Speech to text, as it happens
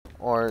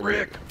Or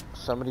Rick.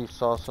 somebody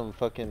saw some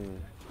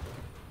fucking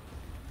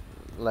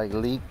like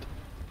leaked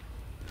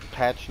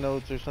patch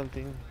notes or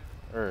something,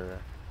 or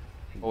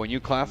Oh, new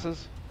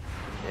classes?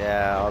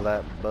 yeah, all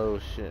that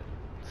bullshit.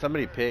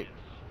 Somebody picked.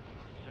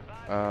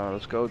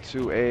 Let's go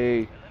to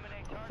a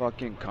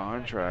fucking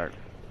contract.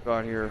 Go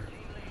out here.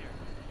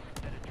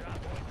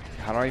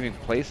 How do I even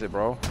place it,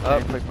 bro? I Up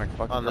can't place my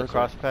fucking on the cursor.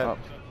 cross pad. Up.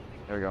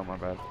 There we go, my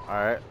bad.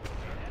 Alright.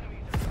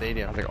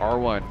 Stadium. I was like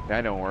R1,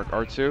 that don't work.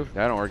 R2,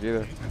 that don't work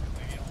either.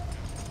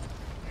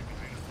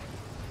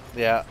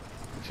 Yeah,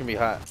 it's gonna be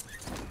hot.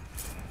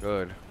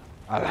 Good.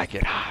 I like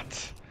it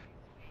hot.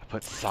 I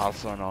put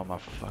salsa on all my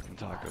fucking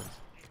tacos.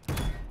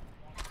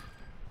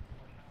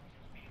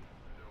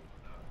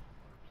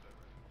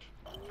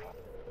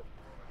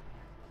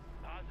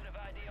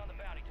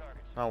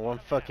 Not one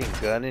fucking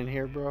gun in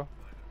here, bro.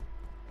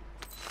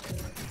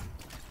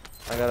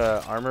 I got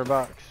a armor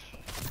box.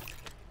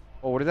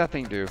 Oh, what does that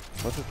thing do?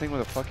 What's the thing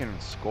with a fucking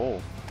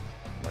skull?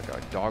 Like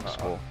a dog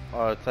skull.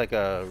 Oh, it's like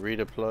a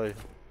redeploy.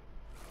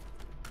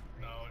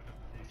 No,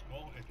 the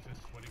skull, it's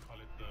just, what do you call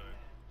it,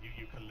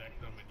 you collect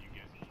them and you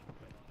get,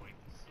 like,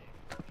 points.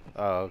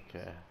 Oh,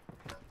 okay.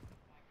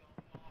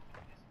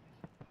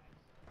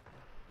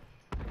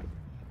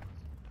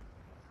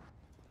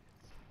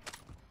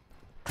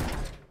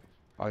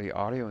 Oh, the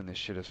audio in this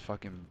shit is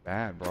fucking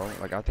bad, bro.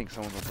 Like, I think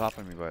someone's on top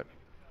of me, but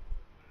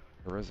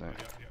there isn't.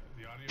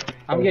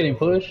 I'm getting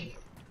pushed.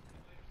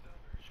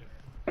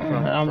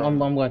 I'm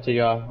going to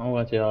y'all. I'm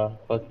going to y'all.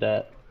 Fuck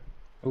that.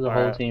 There's a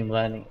whole team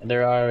landing.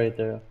 They're all right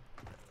there.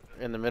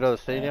 In the middle of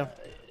the stadium?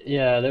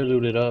 Yeah, they're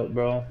looted up,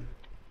 bro.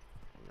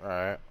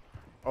 Alright.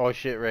 Oh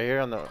shit, right here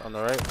on the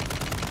right.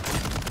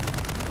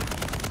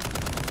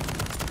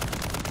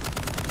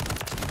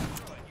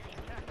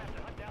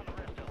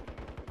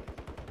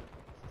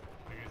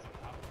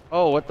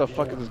 Oh, what the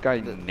fuck is this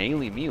guy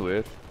nailing me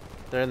with?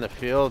 They're in the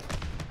field.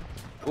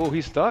 Oh,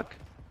 he's stuck?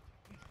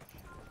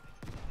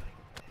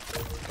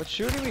 What's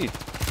shooting me?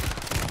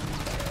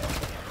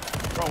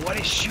 Bro, what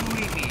is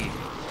shooting me?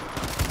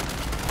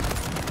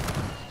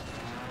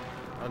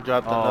 I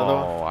dropped another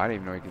one. Oh, I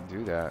didn't even know you could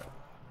do that.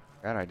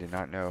 That I did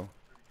not know.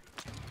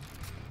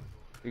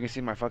 You can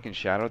see my fucking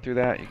shadow through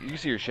that. You can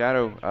see your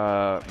shadow,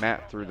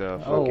 Matt, through the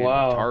fucking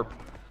tarp.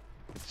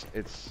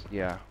 It's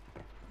yeah.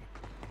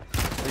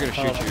 They're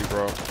gonna shoot you,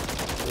 bro.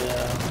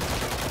 Yeah.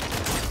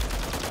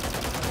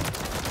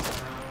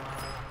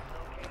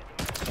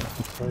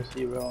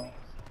 Pussy, bro.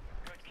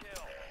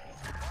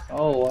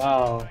 Oh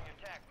wow.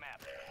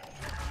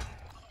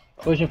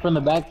 Pushing from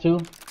the back too.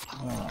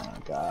 Oh my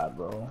god,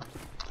 bro.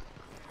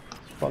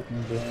 It's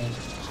fucking game.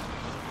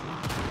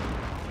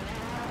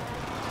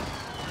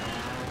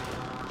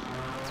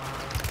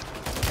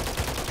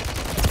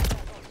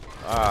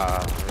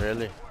 Ah,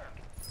 really?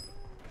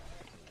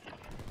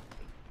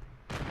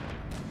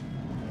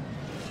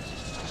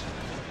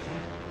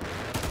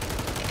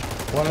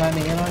 One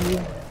landing in on you,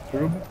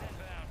 Ruben?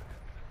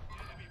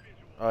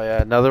 Oh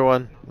yeah, another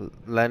one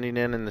landing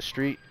in the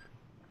street.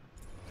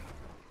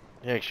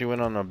 He actually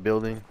went on a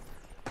building.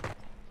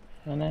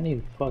 Man, I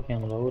need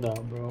fucking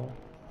loadout, bro.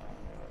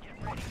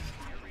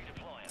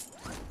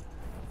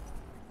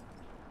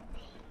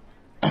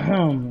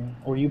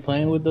 Were you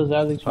playing with those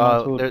Alex?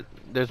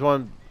 There's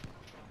one.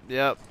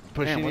 Yep,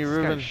 pushing you,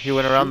 Ruben. He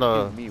went around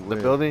the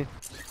building.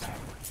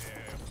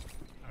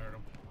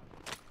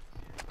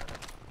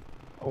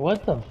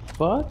 What the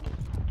fuck?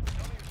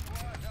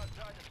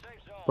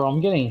 Bro,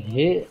 I'm getting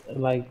hit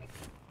like.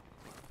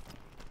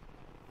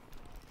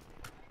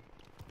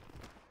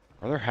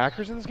 Are there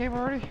hackers in this game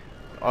already?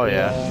 Oh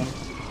yeah.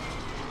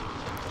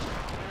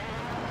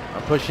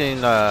 I'm pushing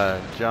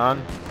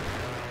John.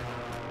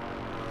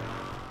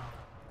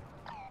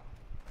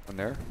 One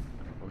there?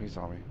 Oh, he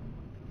saw me.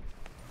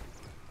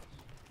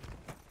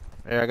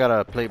 Hey, I got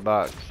a plate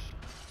box.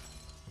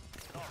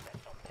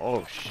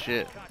 Oh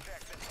shit.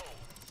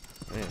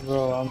 Man.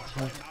 Bro, I'm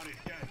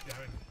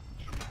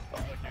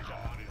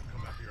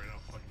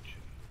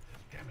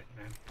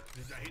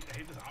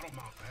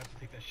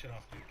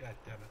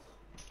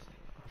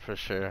For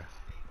sure.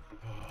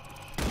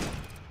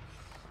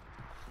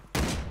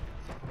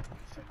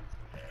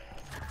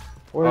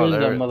 Where is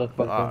that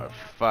motherfucker? Oh,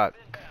 fuck.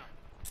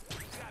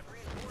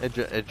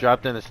 It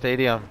dropped in the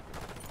stadium.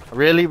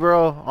 Really,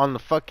 bro? On the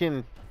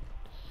fucking...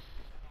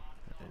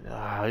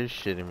 Ah, you're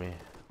shitting me.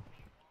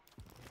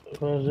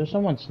 Bro, is there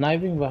someone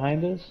sniping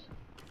behind us?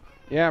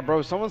 Yeah,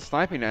 bro, someone's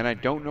sniping and I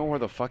don't know where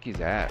the fuck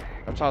he's at.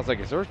 That's why I was like,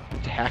 is there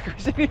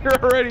hackers in here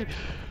already?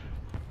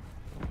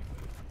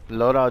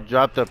 Loadout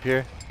dropped up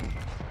here.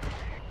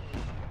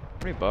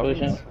 How many bubbles?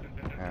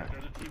 Yeah.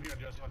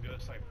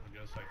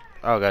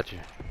 Oh, got you.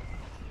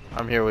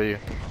 I'm here with you.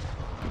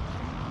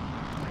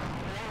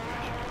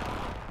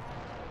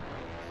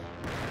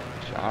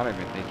 I don't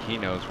even think he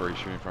knows where he's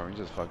shooting from. He's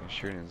just fucking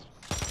shooting his...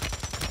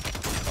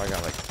 Oh, I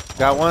got like...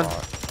 Got one?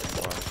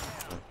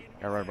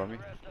 Yeah, right above me.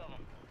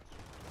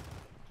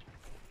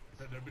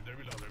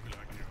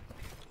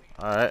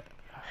 Alright.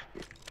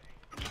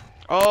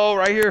 Oh,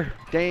 right here.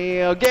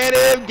 Damn, get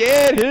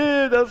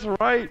him, that's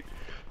right.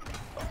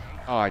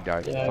 Oh, I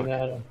died. Yeah, I Fuck.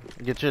 got him.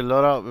 Get your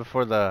loadout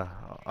before the.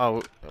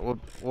 Oh,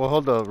 we'll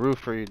hold the roof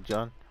for you,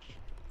 John.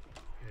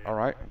 All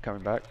right, I'm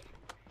coming back.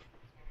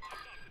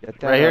 Get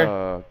that Right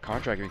here?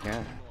 contract if you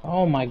can.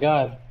 Oh my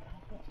god.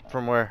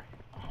 From where?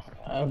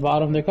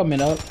 Bottom, they're coming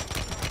up.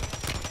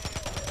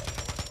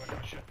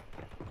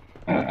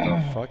 What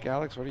the fuck,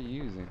 Alex? What are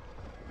you using?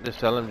 This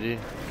LMG.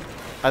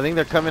 I think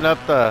they're coming up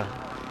the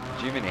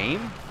Did you even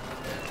aim?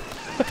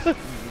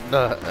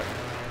 the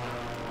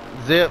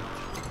zip.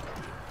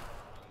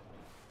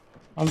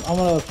 I'm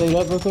gonna fade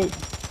up real quick.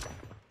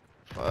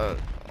 Fuck.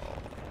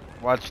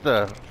 Watch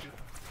the.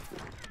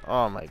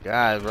 Oh my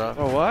god, bro.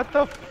 Oh, what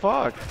the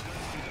fuck?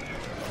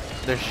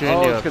 They're shooting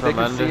Oh, you it's 'cause they from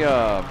can under. see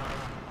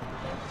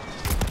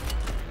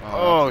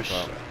Oh that's shit!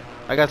 what's up.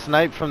 I got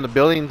sniped from the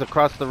buildings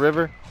across the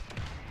river.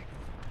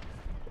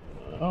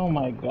 Oh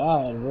my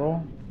god,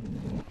 bro.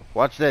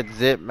 Watch that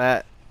zip,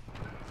 Matt.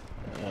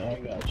 Yeah, I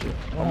got you.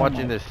 I'm Oh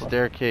watching my this fuck.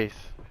 staircase.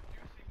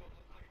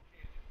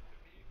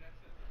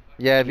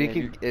 Yeah, if you Yeah,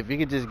 could, if you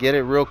could just get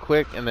it real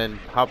quick and then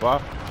hop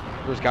off.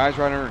 There's guys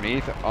right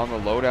underneath on the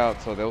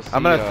loadout, so they'll see.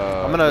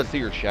 They'll see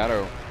your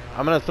shadow.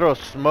 I'm gonna throw a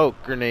smoke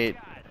grenade.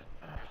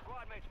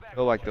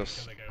 They'll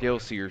still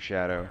see your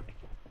shadow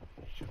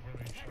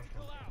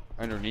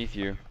underneath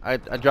you. I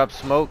dropped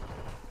smoke.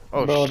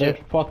 Oh Bro, shit!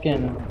 they're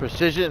fucking.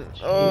 Precision.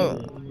 Oh,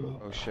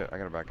 Oh shit! I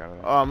gotta back out of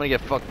that. oh, I'm gonna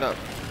get fucked up.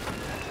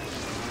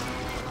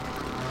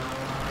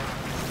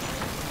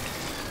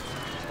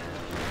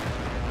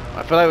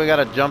 I feel like we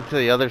gotta jump to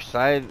the other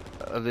side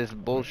of this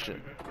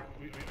bullshit.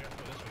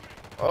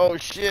 Oh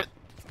shit!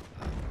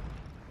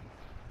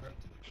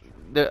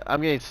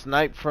 I'm getting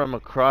sniped from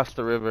across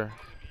the river.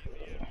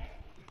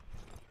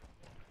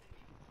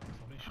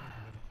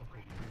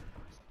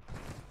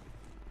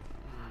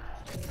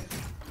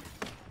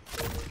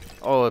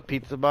 Oh, a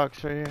pizza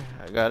box right here.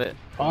 I got it.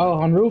 Oh,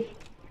 on roof?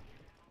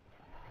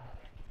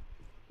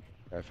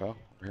 I fell.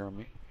 Here on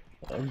me.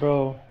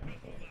 Bro.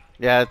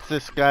 Yeah, it's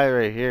this guy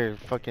right here.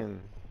 Fucking.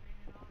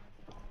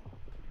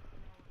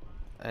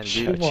 And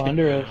dude, People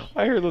under us.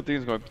 I hear little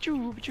things going.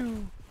 Choo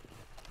choo.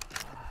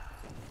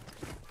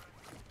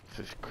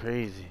 this is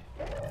crazy.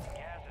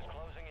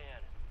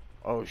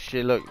 Oh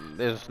shit! Look,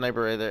 there's a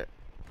sniper right there.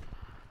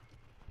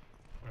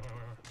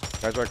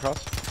 Guys right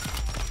across.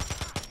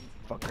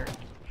 Fucker.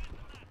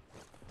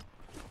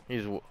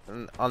 He's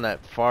on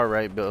that far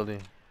right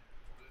building.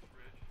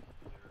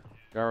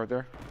 Guy right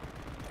there.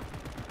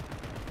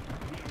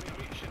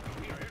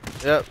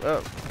 Yep,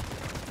 yep.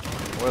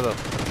 Where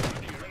the?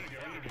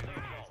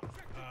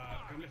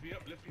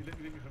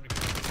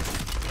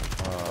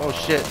 Oh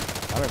shit!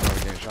 I don't know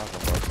getting shot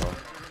from both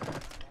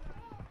sides.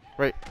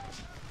 Right.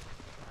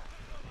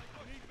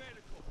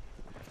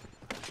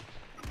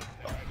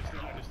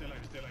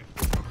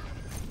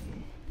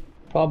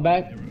 Fall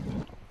back.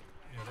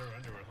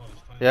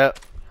 Yep.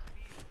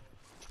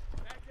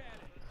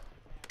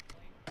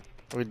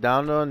 We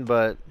downed one,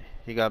 but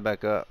he got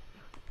back up.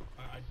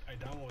 I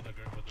downloaded the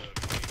girl with the.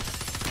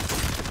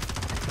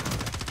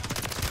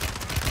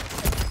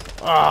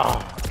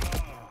 Ah!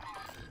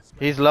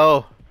 He's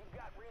low.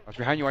 Watch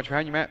behind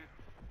you, Matt.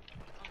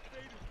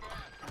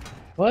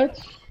 What?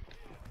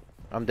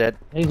 I'm dead.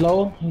 He's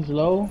low. He's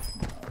low.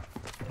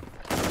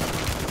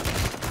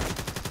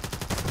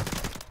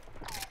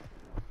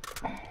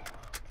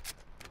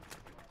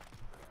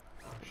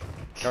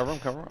 Cover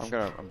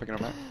him. I'm picking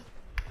him up.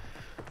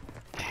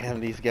 Damn,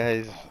 these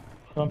guys.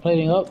 So I'm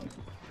plating up.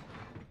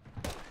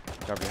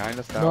 Got behind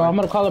us that Bro, way. I'm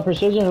gonna call a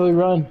precision and we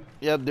run.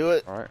 Yep, do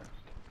it. Alright.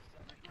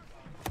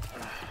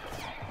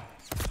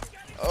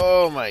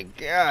 Oh my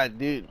god,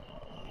 dude.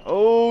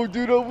 Oh,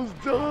 dude, I almost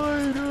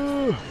died.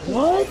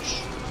 What?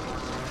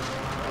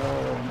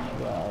 Oh my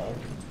god.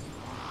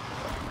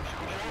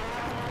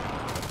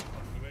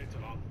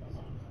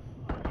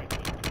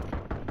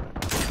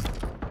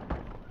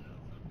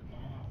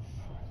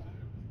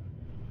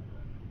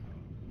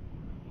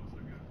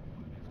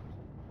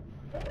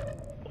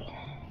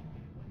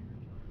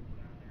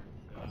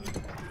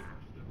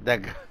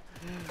 That guy.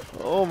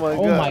 Oh my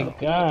Oh god. my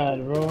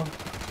god, bro.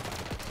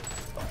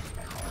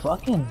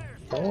 Fucking.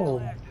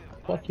 Oh.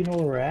 Fuck, you know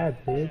where we're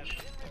at,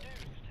 bitch.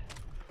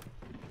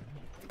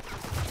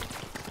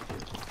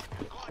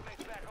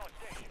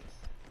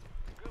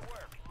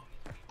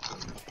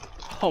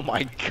 Oh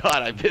my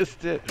god, I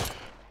missed it.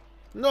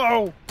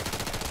 No.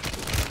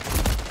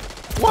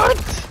 What?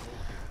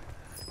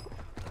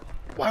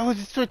 Why was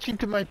it switching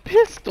to my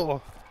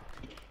pistol?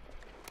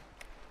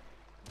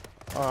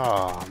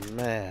 Oh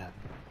man.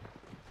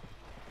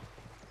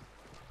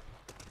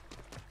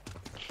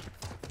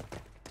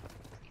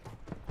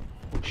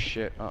 Oh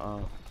shit,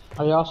 Are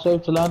y'all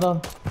safe to land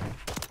on?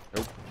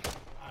 Nope.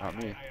 Not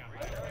me.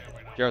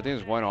 Jared, I think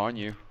there's one on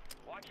you.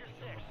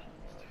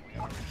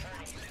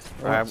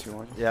 Two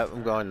on you. Yep,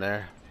 I'm going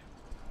there.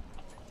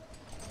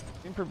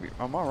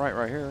 I'm alright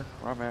right here,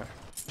 where I'm at.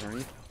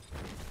 Underneath.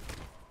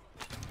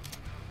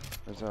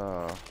 There's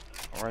a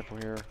rifle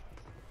here.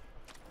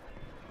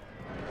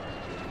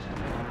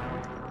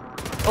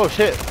 Oh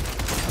shit.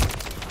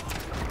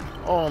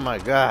 Oh my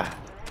god.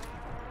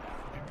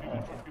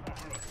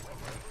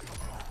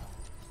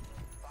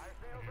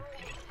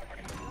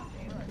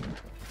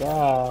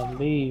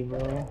 Golly,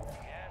 bro.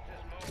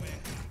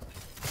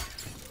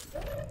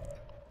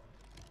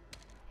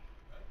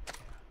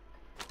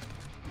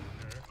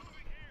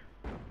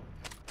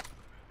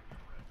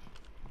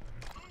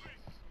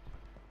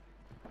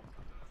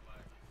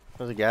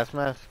 There's a gas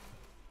mask.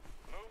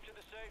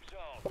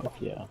 Fuck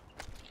yeah.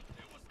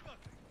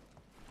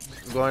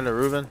 Going to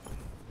Ruben.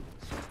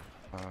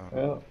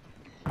 Yeah.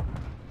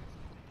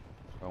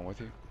 Going with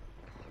you.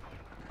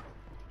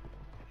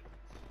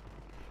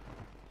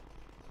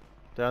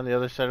 Down the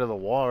other side of the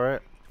wall, right?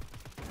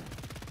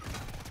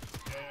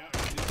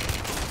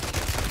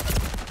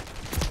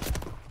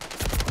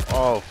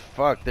 Oh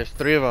fuck! There's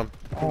 3 of them.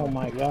 Oh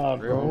my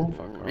god, bro.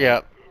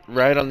 Yeah,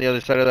 right on the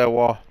other side of that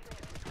wall.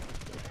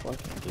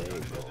 Fucking gay,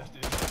 bro.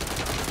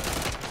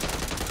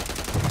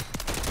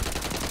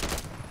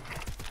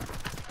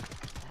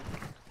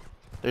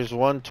 There's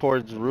one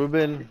towards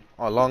Ruben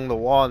along the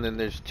wall, and then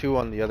there's 2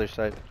 on the other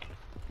side.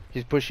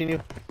 He's pushing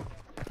you.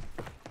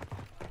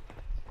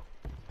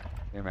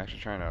 Yeah, I'm actually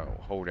trying to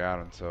hold out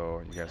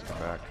until you guys come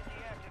back.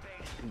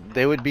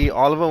 They would be,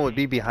 all of them would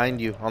be behind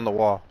you on the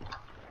wall.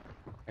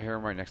 I hear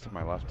him right next to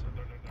my left.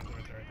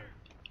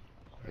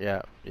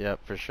 Yeah, yeah,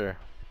 for sure.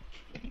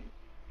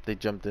 They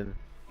jumped in.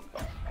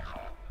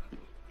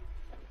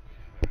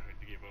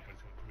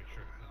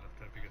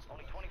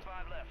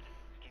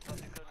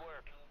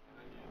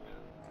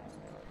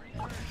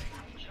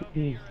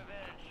 Jeez.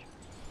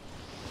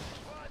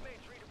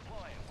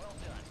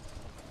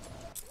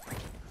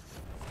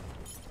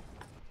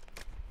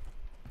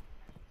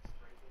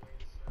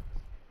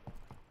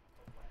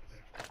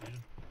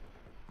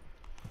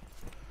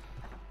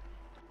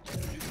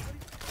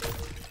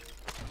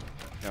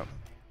 Yep.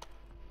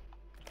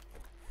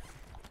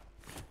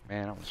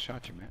 Man, I almost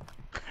shot you, man.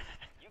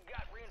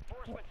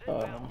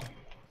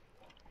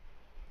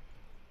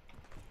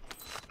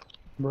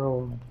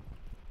 Bro,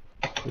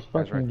 this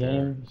fucking right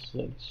game is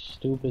like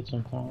stupid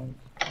sometimes.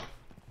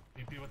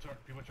 People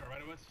are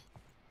right of us.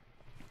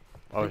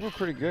 Oh, People are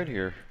pretty good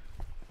here.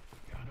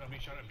 I'm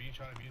being shot.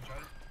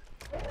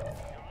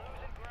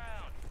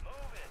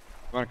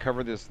 You want to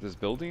cover this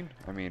building?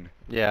 I mean,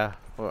 yeah.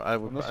 Well, I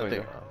this way,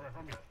 think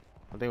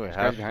yeah. we There's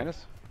have guys behind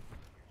us.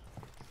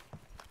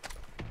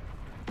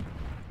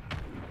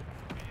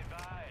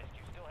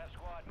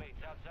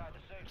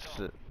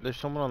 There's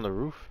someone on the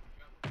roof.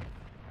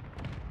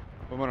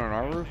 Someone on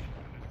our roof?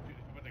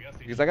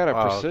 Because I got a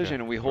Oh, precision okay.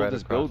 and we hold Right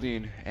this across.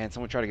 building and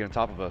someone tried to get on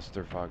top of us.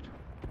 They're fucked.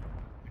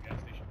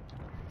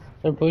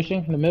 They're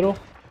pushing in the middle.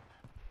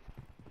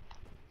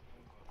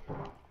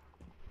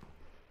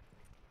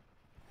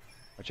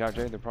 Watch out,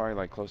 Jay. They're probably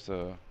like close to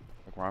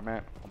like where I'm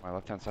at on my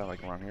left hand side,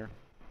 like around here.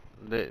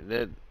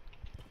 They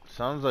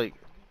sounds like,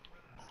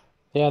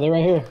 Yeah, they're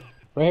right here.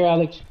 Right here,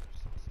 Alex.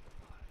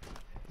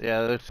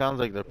 yeah, it sounds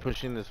like they're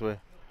pushing this way.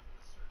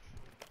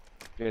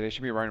 Yeah, they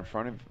should be right in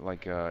front of,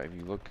 like, if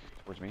you look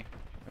towards me.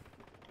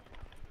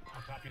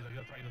 On top, he's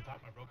on top.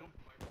 I broke him.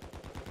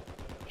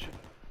 Shit.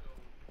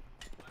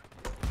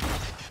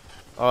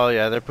 Oh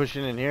yeah, they're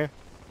pushing in here.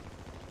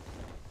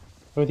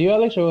 With you,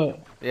 Alex, or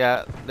what?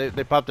 Yeah,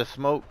 they popped a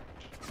smoke.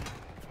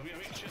 I mean,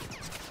 shit.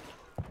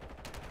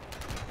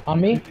 On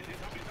me? God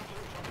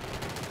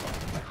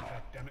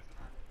damn it.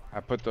 I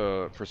put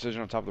the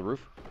precision on top of the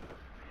roof.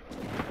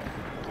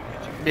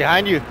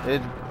 Behind you.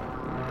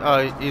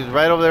 Oh, he's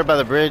right over there by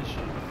the bridge.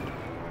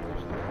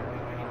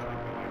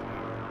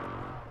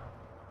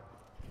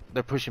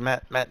 They're pushing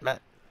Matt. Alex,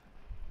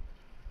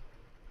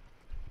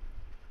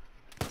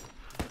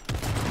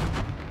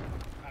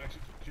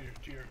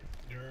 to your,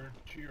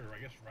 I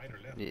guess, right or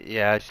left.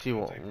 Yeah, I see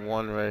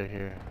one right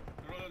here.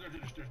 No,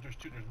 there's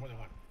 2. There's more than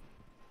 1.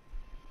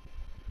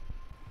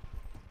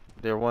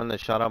 They're one that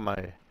shot out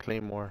my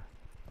claymore.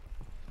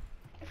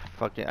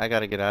 Fucking, I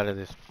gotta get out of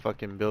this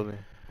fucking building.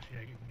 Yeah,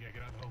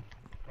 get out of the home.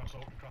 Cross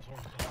over.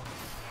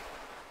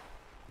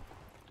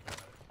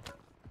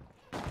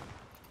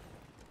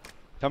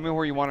 Tell me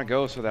where you want to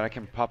go so that I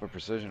can pop a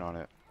precision on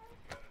it.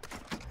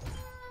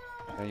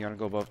 And you want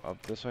to go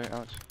up this way,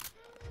 Alex?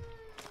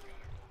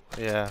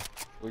 Yeah.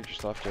 Leave your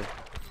stuff, Jay.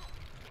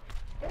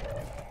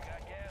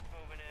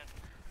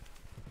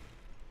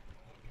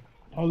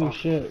 Holy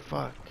shit.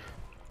 Fuck.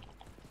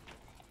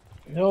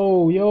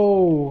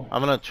 Yo.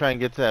 I'm gonna try and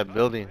get to that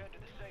building.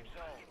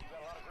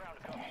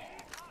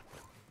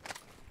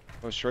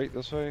 Go straight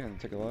this way and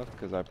take a left,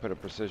 because I put a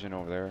precision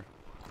over there.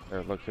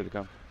 There, look, here they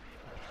come.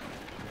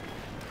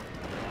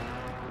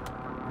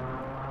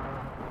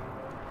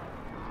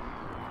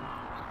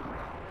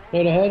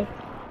 Straight ahead.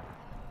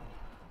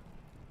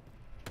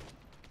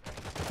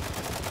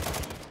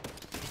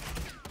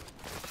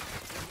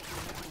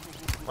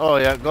 Oh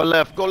yeah, go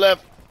left, go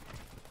left.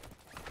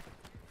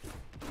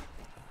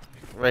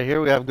 Right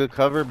here, we have good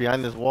cover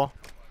behind this wall.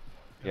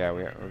 Yeah,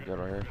 we're good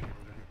right here.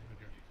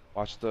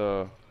 Watch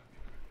the...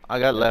 I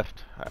got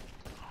left.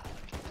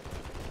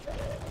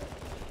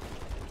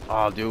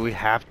 Oh, dude, we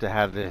have to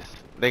have this.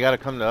 They gotta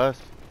come to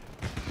us.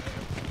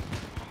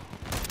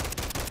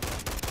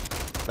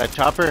 That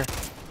chopper,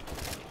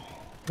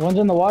 One's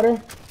in the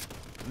water.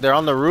 they're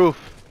on the roof.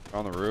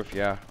 On the roof,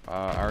 yeah.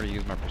 I already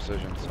used my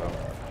precision, so.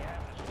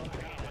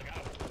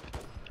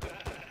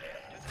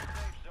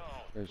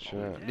 Good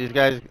shit. These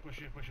guys, Push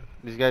it, push it.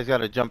 these guys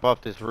gotta jump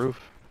off this roof.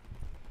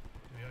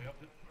 Yeah,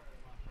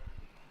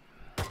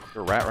 There's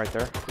a rat right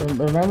there.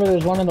 Remember,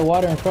 there's one in the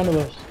water in front of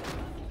us.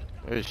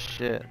 Oh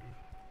shit.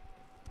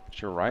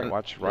 To your right,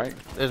 watch right.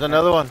 There's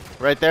another one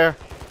right there.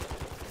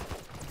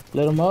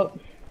 Lit him up.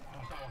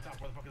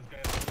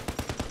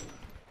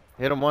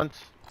 Hit him once.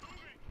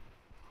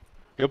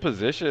 Good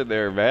position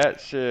there, Matt.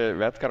 Shit,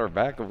 Matt's got our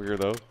back over here,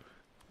 though.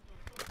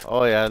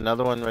 Oh yeah,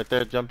 another one right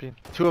there jumping.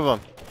 Two of them.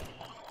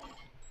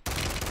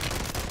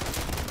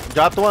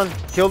 Dropped one.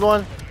 Killed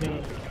one.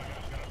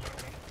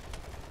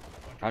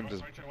 I'm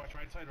just.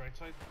 Right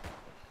side.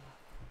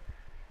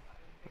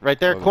 Right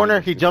there, Oh, corner.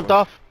 there's He two jumped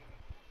corners.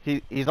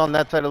 off. He's on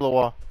that side of the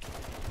wall.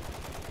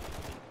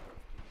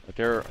 Right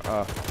there,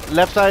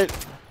 Left side.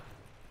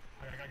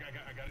 I got it.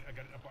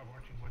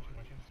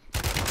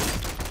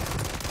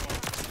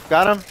 Watching.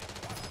 Got him.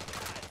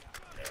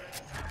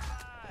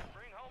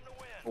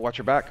 watch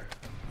your back.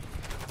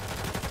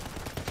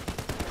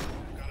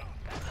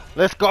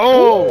 Let's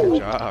go. Good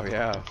job,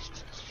 yeah.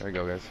 There we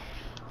go, guys.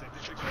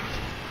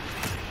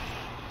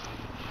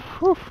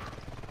 Whew.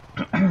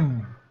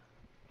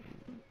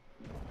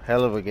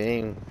 Hell of a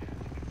game.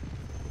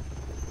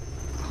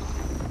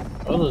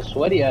 That was a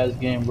sweaty ass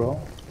game, bro.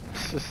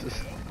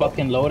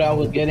 Fucking loadout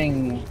was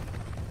getting.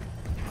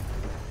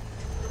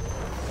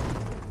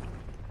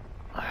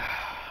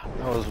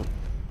 That was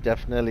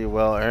definitely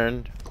well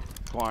earned.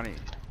 20.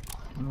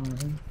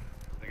 Mhm.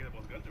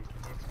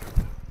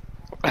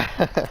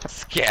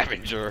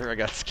 Scavenger. I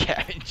got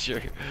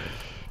scavenger.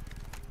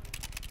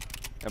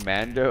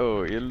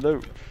 Amando,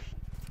 elope.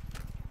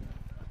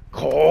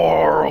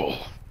 Coral.